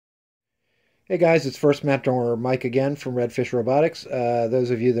Hey guys, it's First Mentor Mike again from Redfish Robotics.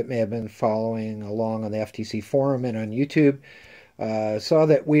 Those of you that may have been following along on the FTC forum and on YouTube saw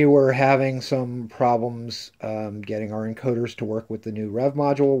that we were having some problems getting our encoders to work with the new Rev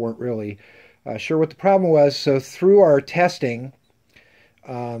module. Weren't really sure what the problem was, so through our testing,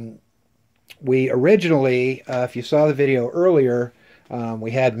 we originally, if you saw the video earlier,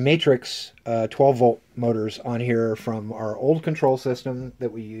 we had matrix 12-volt motors on here from our old control system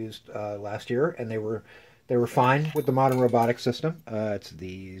that we used last year, and they were fine with the modern robotics system. It's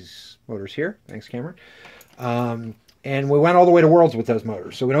these motors here. Thanks, Cameron. And we went all the way to Worlds with those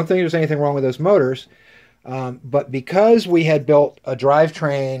motors, so we don't think there's anything wrong with those motors. But because we had built a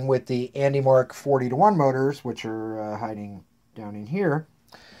drivetrain with the Andymark 40-to-1 motors, which are hiding down in here,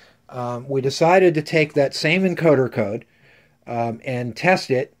 we decided to take that same encoder code and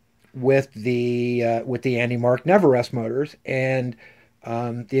test it with the Andymark Neverest motors, and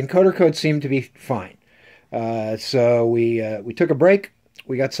the encoder code seemed to be fine. So we took a break.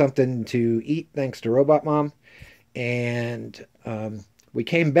 We got something to eat thanks to Robot Mom, and we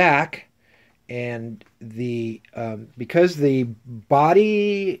came back. And because the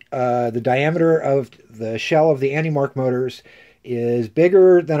body, the diameter of the shell of the Andymark motors is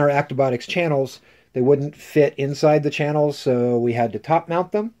bigger than our Actobotics channels, they wouldn't fit inside the channels, so we had to top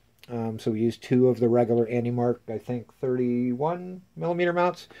mount them. So we used two of the regular Andymark, I think 31 millimeter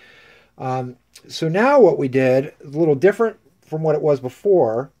mounts. So now what we did, a little different from what it was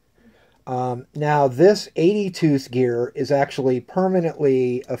before. Now this 80 tooth gear is actually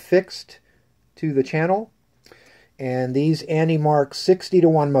permanently affixed to the channel, and these Andymark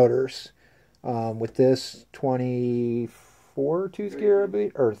 60-to-1 motors with this 24 tooth gear, I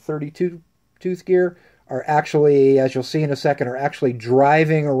believe, or 32 tooth gear, are actually, as you'll see in a second, are actually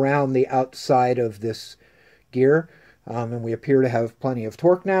driving around the outside of this gear, and we appear to have plenty of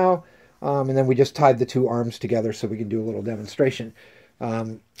torque now. And then we just tied the two arms together so we can do a little demonstration.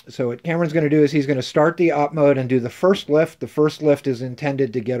 So what Cameron's going to do is he's going to start the op mode and do the first lift. The first lift is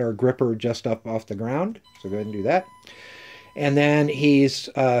intended to get our gripper just up off the ground, so go ahead and do that. And then he's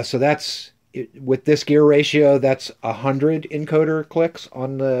so that's with this gear ratio, that's 100 encoder clicks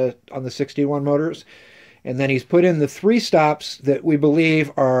on the 61 motors. And then he's put in the 3 stops that we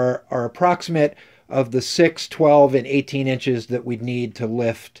believe are approximate of the 6, 12, and 18 inches that we'd need to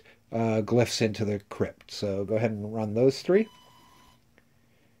lift glyphs into the crypt. So go ahead and run those 3.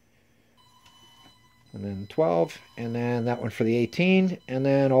 And then 12, and then that one for the 18, and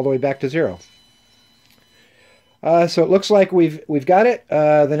then all the way back to 0. So it looks like we've got it.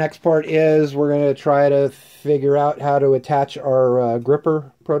 The next part is we're going to try to figure out how to attach our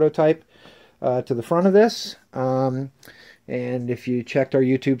gripper prototype to the front of this. And if you checked our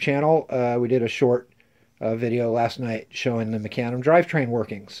YouTube channel, we did a short video last night showing the Mecanum drivetrain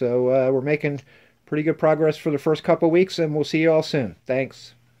working. So we're making pretty good progress for the first couple of weeks, and we'll see you all soon.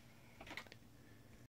 Thanks.